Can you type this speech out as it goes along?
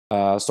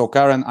So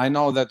Karen, I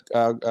know that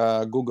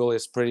Google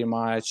is pretty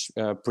much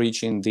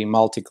preaching the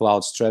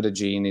multi-cloud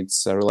strategy in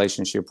its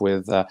relationship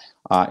with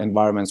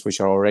environments which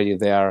are already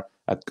there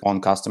on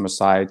customer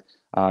side.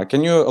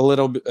 Can you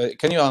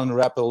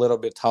unwrap a little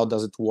bit how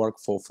does it work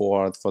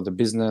for the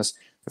business?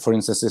 For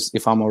instance,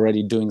 if I'm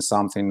already doing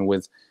something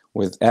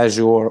with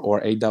Azure or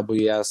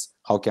AWS,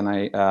 how can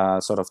I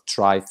sort of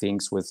try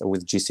things with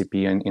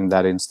GCP in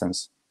that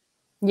instance?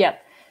 Yeah.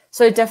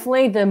 So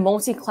definitely the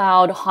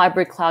multi-cloud,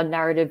 hybrid cloud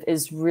narrative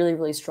is really,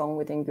 really strong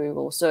within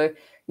Google. So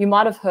you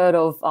might have heard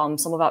of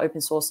some of our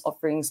open source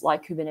offerings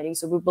like Kubernetes.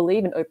 So we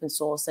believe in open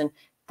source, and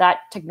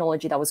that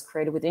technology that was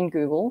created within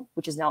Google,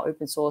 which is now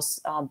open source,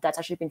 that's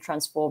actually been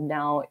transformed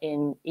now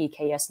in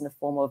EKS in the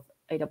form of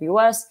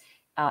AWS,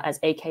 as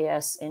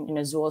AKS in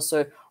Azure.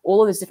 So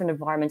all of these different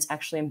environments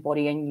actually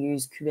embody and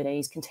use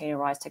Kubernetes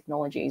containerized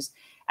technologies.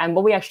 And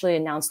what we actually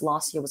announced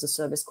last year was a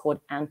service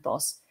called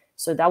Anthos.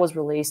 So that was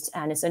released,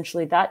 and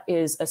essentially that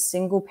is a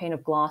single pane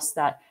of glass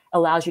that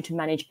allows you to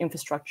manage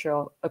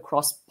infrastructure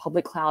across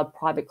public cloud,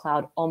 private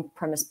cloud,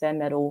 on-premise bare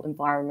metal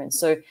environments.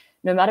 So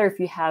no matter if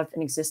you have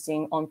an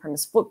existing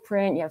on-premise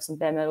footprint, you have some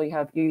bare metal,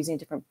 you're using a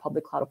different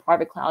public cloud or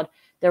private cloud,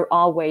 there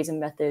are ways and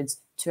methods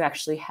to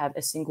actually have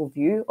a single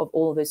view of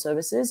all of those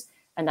services.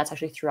 And that's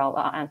actually throughout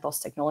our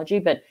Anthos technology.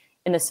 But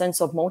in the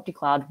sense of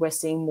multi-cloud, we're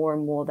seeing more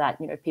and more that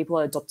people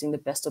are adopting the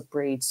best of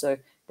breed. So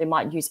they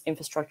might use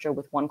infrastructure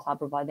with one cloud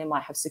provider, they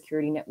might have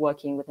security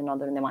networking with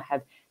another, and they might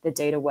have the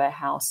data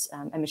warehouse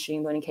and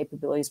machine learning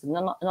capabilities with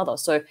another.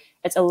 So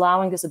it's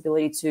allowing this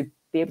ability to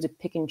be able to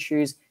pick and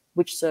choose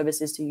which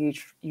services to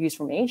use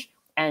from each.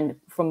 And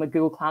from a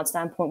Google Cloud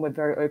standpoint, we're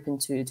very open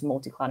to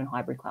multi-cloud and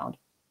hybrid cloud.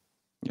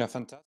 Yeah,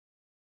 fantastic.